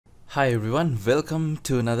Hi everyone, welcome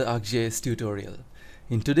to another ArcGIS tutorial.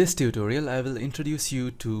 In today's tutorial, I will introduce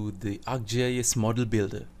you to the ArcGIS Model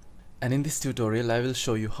Builder. And in this tutorial, I will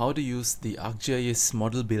show you how to use the ArcGIS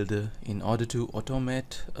Model Builder in order to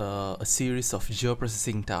automate a series of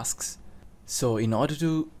geoprocessing tasks. So in order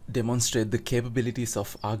to demonstrate the capabilities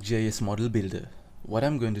of ArcGIS Model Builder, what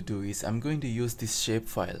I'm going to do is I'm going to use this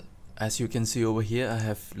shapefile. As you can see over here, I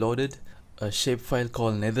have loaded a shapefile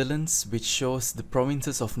called Netherlands, which shows the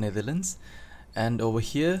provinces of Netherlands, and over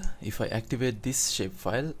here if I activate this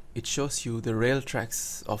shapefile, it shows you the rail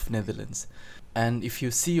tracks of Netherlands. And if you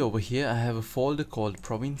see over here, I have a folder called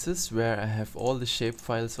provinces where I have all the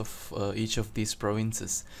shapefiles of each of these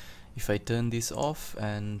provinces. If I turn this off,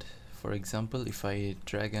 and for example if I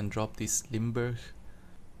drag and drop this Limburg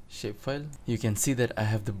shapefile, you can see that I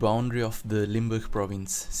have the boundary of the Limburg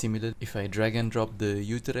province. Similarly, if I drag and drop the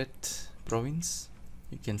Utrecht province,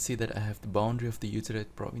 you can see that I have the boundary of the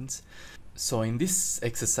Utrecht province. So in this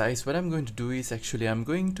exercise, what I'm going to do is actually I'm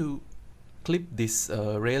going to clip this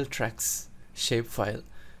rail tracks shapefile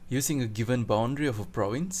using a given boundary of a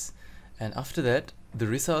province, and after that the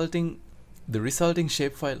resulting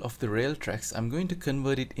shapefile of the rail tracks, I'm going to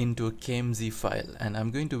convert it into a KMZ file, and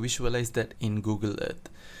I'm going to visualize that in Google Earth.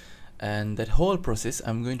 And that whole process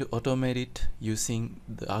I'm going to automate it using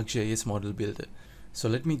the ArcGIS Model Builder. So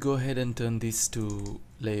let me go ahead and turn these two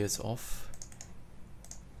layers off.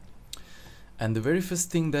 And the very first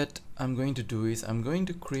thing that I'm going to do is I'm going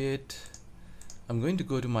to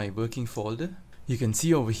go to my working folder. You can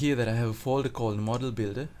see over here that I have a folder called Model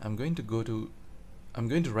Builder. I'm going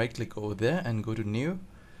to right click over there and go to New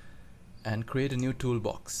and create a new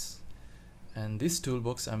toolbox. And this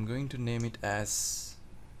toolbox, I'm going to name it as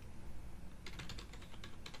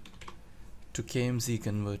to KMZ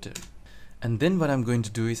converter. And then what I'm going to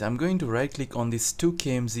do is I'm going to right click on this to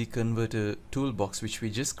KMZ converter toolbox which we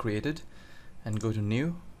just created and go to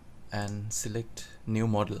New and select New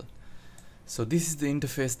Model. So this is the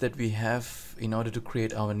interface that we have in order to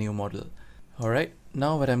create our new model. Alright,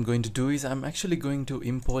 now what I'm going to do is I'm actually going to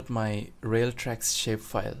import my rail tracks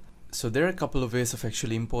shapefile. So there are a couple of ways of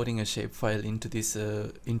actually importing a shapefile into this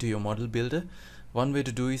into your model builder. One way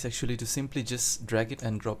to do is actually to simply just drag it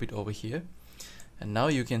and drop it over here. And now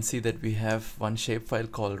you can see that we have one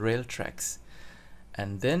shapefile called rail tracks.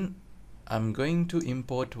 And then I'm going to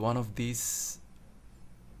import one of these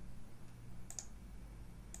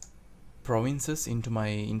provinces into my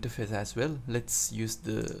interface as well. Let's use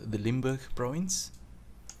the Limburg province.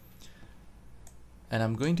 And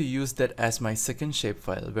I'm going to use that as my second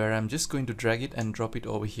shapefile, where I'm just going to drag it and drop it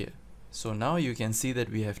over here. So now you can see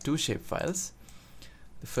that we have two shapefiles.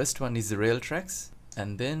 The first one is the rail tracks,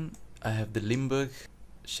 and then I have the Limburg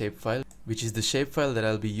shapefile, which is the shapefile that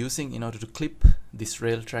I'll be using in order to clip this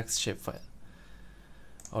rail tracks shapefile.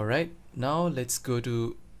 Alright, now let's go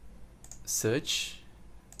to search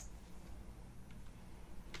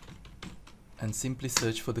and simply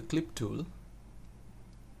search for the clip tool.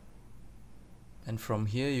 And from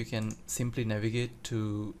here you can simply navigate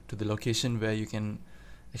to the location where you can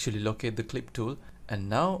actually locate the clip tool. And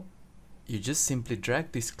now you just simply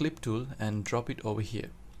drag this clip tool and drop it over here.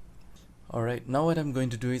 Alright, now what I'm going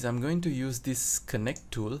to do is I'm going to use this connect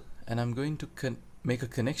tool, and I'm going to make a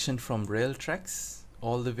connection from rail tracks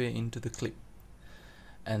all the way into the clip.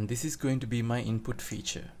 And this is going to be my input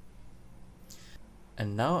feature.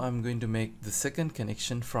 And now I'm going to make the second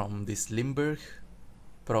connection from this Limburg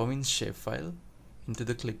province shapefile into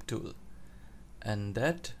the clip tool. And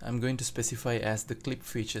that I'm going to specify as the clip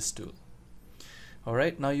features tool.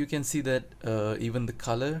 Alright, now you can see that even the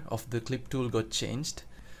color of the clip tool got changed,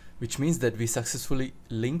 which means that we successfully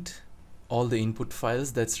linked all the input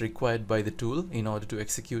files that's required by the tool in order to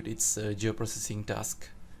execute its geoprocessing task.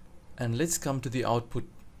 And let's come to the output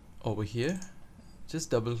over here.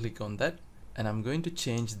 Just double click on that, and I'm going to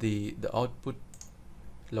change the output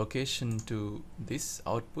location to this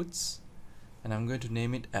outputs, and I'm going to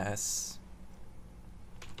name it as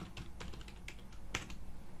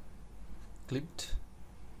clipped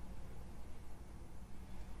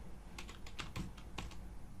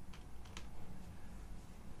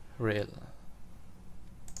rail.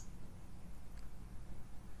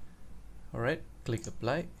 Alright, click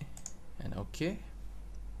apply and OK.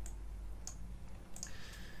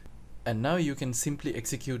 And now you can simply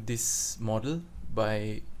execute this model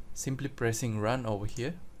by simply pressing run over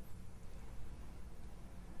here.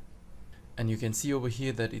 And you can see over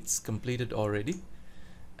here that it's completed already.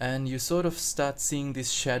 And you sort of start seeing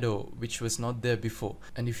this shadow which was not there before.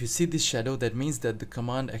 And if you see this shadow, that means that the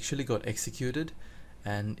command actually got executed.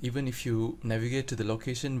 And even if you navigate to the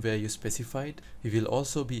location where you specified, you will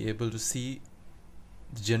also be able to see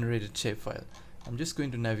the generated shapefile. I'm just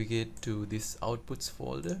going to navigate to this outputs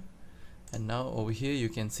folder, and now over here you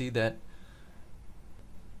can see that,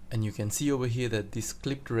 and you can see over here that this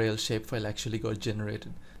clipped rail shapefile actually got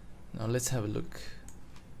generated. Now let's have a look.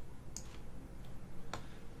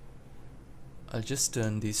 I'll just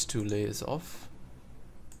turn these two layers off,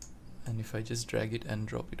 and if I just drag it and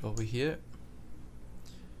drop it over here,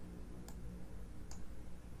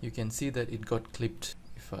 you can see that it got clipped.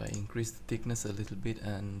 If I increase the thickness a little bit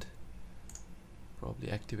and probably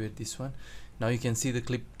activate this one, now you can see the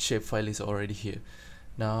clipped shapefile is already here.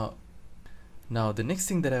 Now the next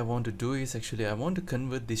thing that I want to do is actually I want to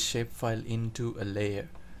convert this shapefile into a layer.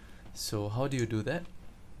 So how do you do that?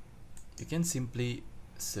 You can simply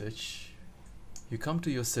search. You come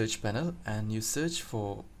to your search panel and you search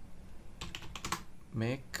for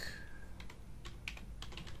make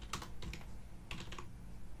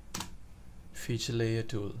feature layer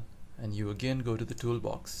tool, and you again go to the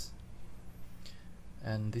toolbox,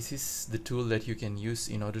 and this is the tool that you can use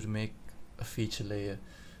in order to make a feature layer.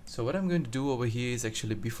 So what I'm going to do over here is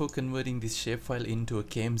actually, before converting this shapefile into a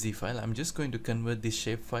KMZ file, I'm just going to convert this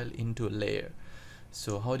shapefile into a layer.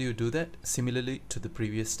 So how do you do that? Similarly to the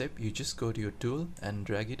previous step, you just go to your tool and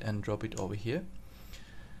drag it and drop it over here,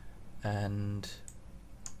 and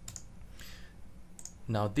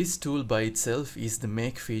now this tool by itself is the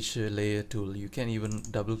make feature layer tool. You can even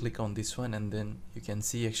double click on this one, and then you can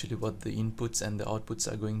see actually what the inputs and the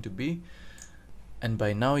outputs are going to be. And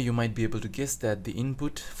by now you might be able to guess that the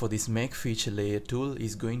input for this make feature layer tool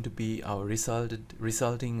is going to be our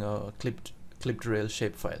resulting clipped rail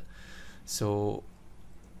shapefile. So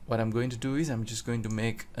what I'm going to do is I'm just going to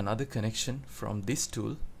make another connection from this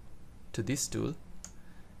tool to this tool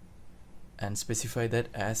and specify that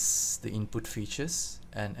as the input features,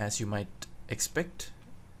 and as you might expect,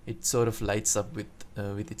 it sort of lights up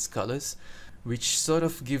with its colors, which sort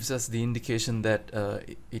of gives us the indication that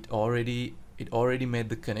it already made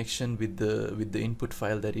the connection with the input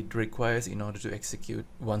file that it requires in order to execute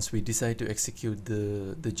once we decide to execute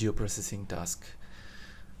the geoprocessing task.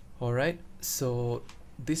 Alright, so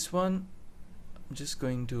this one I'm just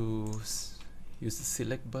going to use the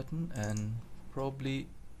select button and probably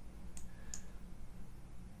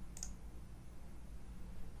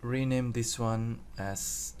rename this one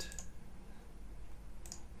as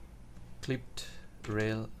clipped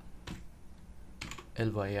rail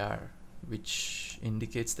LYR, which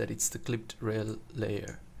indicates that it's the clipped rail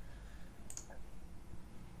layer,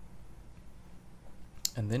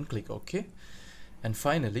 and then click OK. And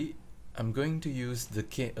finally I'm going to use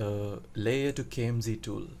the layer to KMZ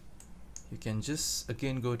tool. You can just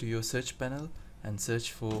again go to your search panel and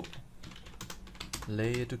search for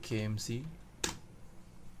layer to KMZ.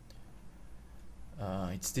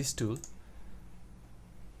 It's this tool,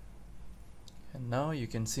 and now you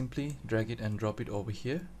can simply drag it and drop it over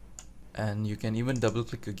here, and you can even double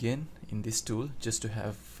click again in this tool just to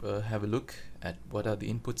have a look at what are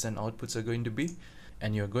the inputs and outputs are going to be.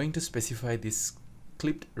 And you're going to specify this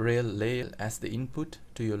clipped rail layer as the input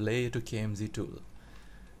to your layer to KMZ tool.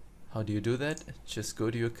 How do you do that? Just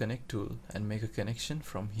go to your connect tool and make a connection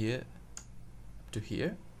from here to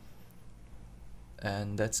here,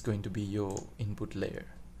 and that's going to be your input layer.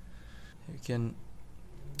 You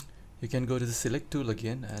can go to the select tool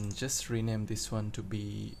again and just rename this one to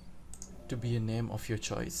be a name of your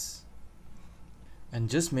choice, and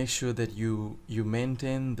just make sure that you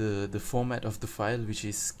maintain the format of the file, which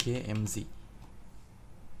is KMZ.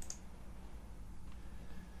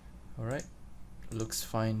 Alright, looks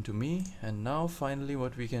fine to me. And now finally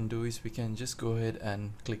what we can do is we can just go ahead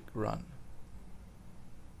and click run.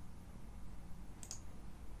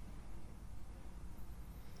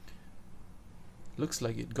 Looks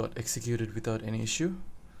like it got executed without any issue.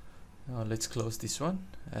 Now let's close this one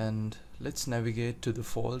and let's navigate to the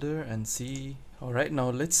folder and see. Alright, now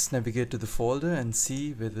let's navigate to the folder and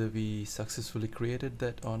see whether we successfully created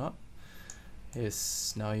that or not.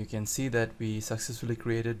 Yes, now you can see that we successfully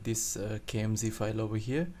created this KMZ file over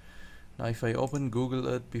here. Now if I open Google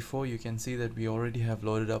Earth before, you can see that we already have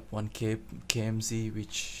loaded up one KMZ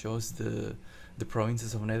which shows the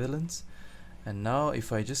provinces of Netherlands. And now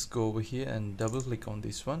if I just go over here and double click on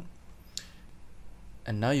this one,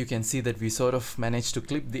 and now you can see that we sort of managed to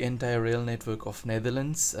clip the entire rail network of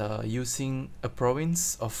Netherlands using a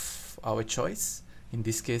province of our choice. In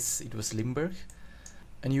this case it was Limburg.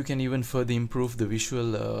 And you can even further improve the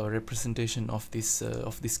visual representation of this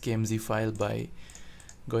KMZ file by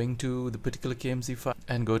going to the particular KMZ file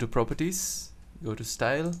and go to properties, go to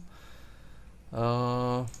style.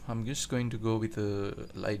 I'm just going to go with a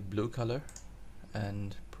light blue color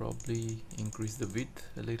and probably increase the width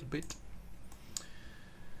a little bit.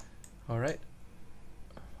 Alright,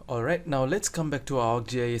 now let's come back to our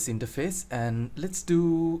ArcGIS interface and let's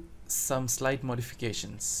do some slight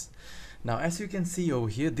modifications. Now as you can see over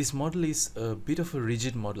here, this model is a bit of a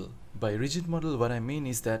rigid model. By rigid model, what I mean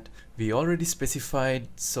is that we already specified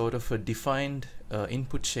sort of a defined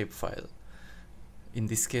input shapefile. In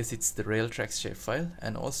this case it's the rail tracks shapefile,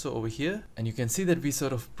 and also over here, and you can see that we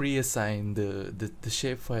sort of pre-assign the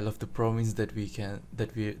shapefile of the province that we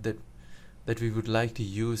would like to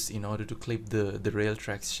use in order to clip the rail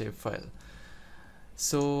tracks shapefile.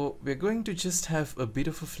 So we're going to just have a bit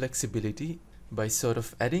of a flexibility by sort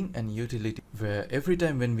of adding an utility where every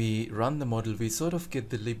time when we run the model, we sort of get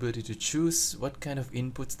the liberty to choose what kind of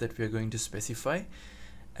inputs that we are going to specify,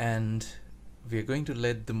 and we are going to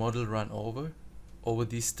let the model run over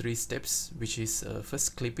these 3 steps, which is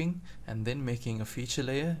first clipping, and then making a feature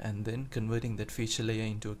layer, and then converting that feature layer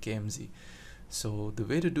into a KMZ. So the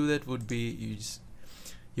way to do that would be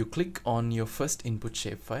you click on your first input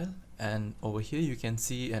shapefile, and over here you can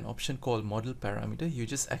see an option called model parameter. You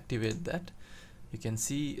just activate that. You can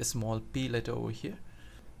see a small P letter over here,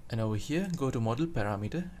 and over here go to model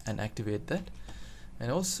parameter and activate that.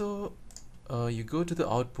 And also you go to the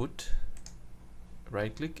output,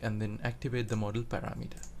 right click, and then activate the model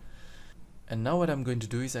parameter. And now what I'm going to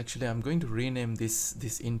do is actually I'm going to rename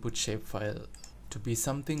this input shapefile to be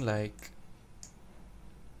something like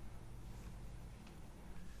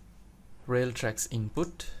rail tracks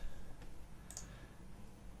input,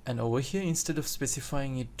 and over here, instead of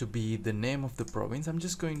specifying it to be the name of the province, I'm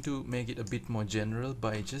just going to make it a bit more general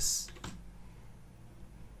by just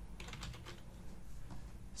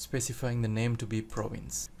specifying the name to be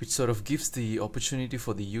province, which sort of gives the opportunity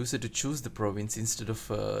for the user to choose the province instead of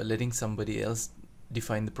letting somebody else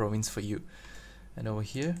define the province for you. And over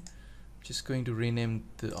here, I'm just going to rename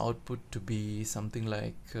the output to be something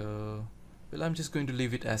like well, I'm just going to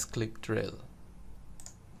leave it as clipped rail.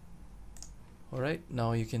 Alright,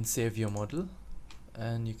 now you can save your model,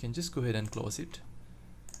 and you can just go ahead and close it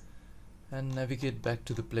and navigate back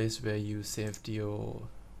to the place where you saved your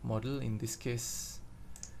model. In this case,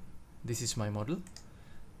 this is my model,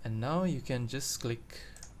 and now you can just click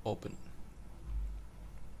open.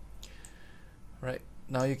 Right,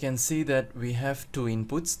 now you can see that we have 2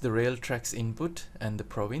 inputs, the rail tracks input and the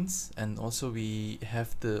province, and also we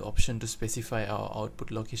have the option to specify our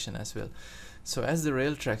output location as well. So as the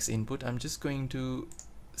rail tracks input, I'm just going to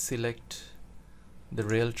select the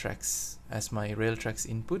rail tracks as my rail tracks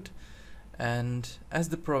input, and as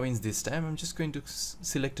the province this time I'm just going to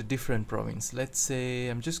select a different province. Let's say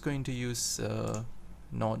I'm just going to use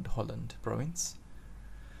North Holland province,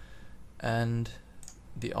 and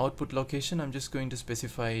the output location I'm just going to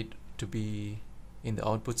specify it to be in the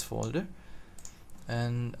outputs folder,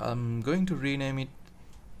 and I'm going to rename it,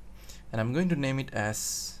 and I'm going to name it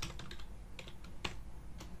as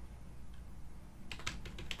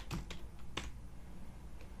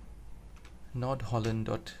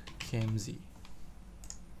nordholland.kmz.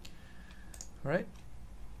 Right,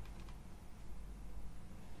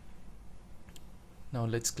 now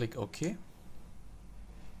let's click OK.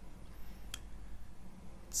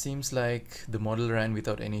 Seems like the model ran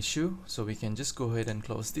without any issue, so we can just go ahead and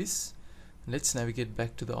close this. Let's navigate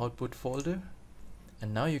back to the output folder,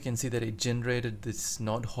 and now you can see that it generated this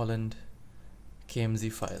North Holland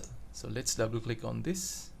KMZ file. So let's double click on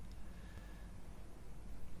this,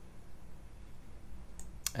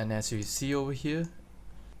 and as you see over here,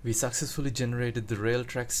 we successfully generated the rail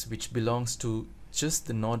tracks which belongs to just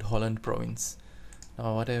the North Holland province.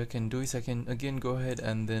 Now what I can do is I can again go ahead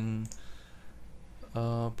and then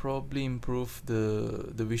probably improve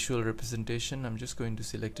the visual representation. I'm just going to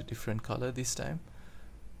select a different color this time,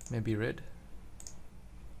 maybe red.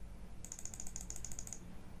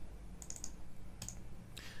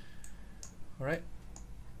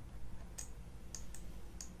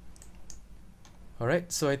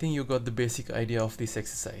 Alright, so I think you got the basic idea of this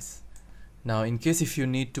exercise. Now in case if you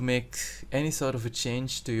need to make any sort of a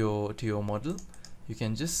change to your model, you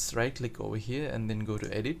can just right click over here and then go to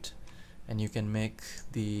edit, and you can make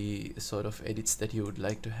the sort of edits that you would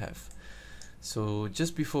like to have. So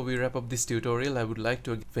just before we wrap up this tutorial, I would like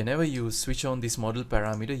to, whenever you switch on this model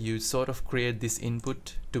parameter, you sort of create this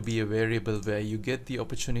input to be a variable where you get the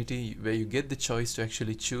opportunity, where you get the choice to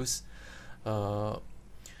actually choose a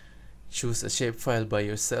shapefile by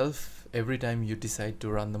yourself every time you decide to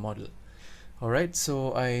run the model. Alright,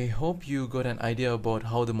 so I hope you got an idea about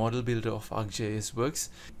how the model builder of ArcGIS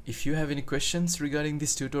works. If you have any questions regarding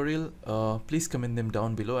this tutorial, please comment them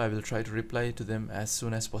down below. I will try to reply to them as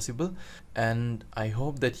soon as possible. And I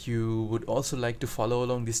hope that you would also like to follow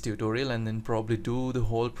along this tutorial and then probably do the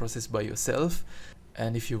whole process by yourself.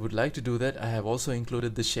 And if you would like to do that, I have also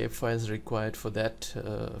included the shapefiles required for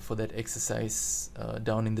that exercise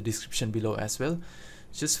down in the description below as well.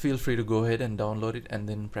 Just feel free to go ahead and download it and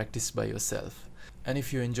then practice by yourself. And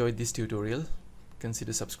if you enjoyed this tutorial,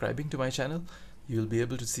 consider subscribing to my channel. You will be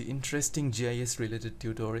able to see interesting GIS related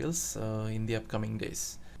tutorials in the upcoming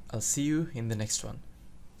days. I'll see you in the next one.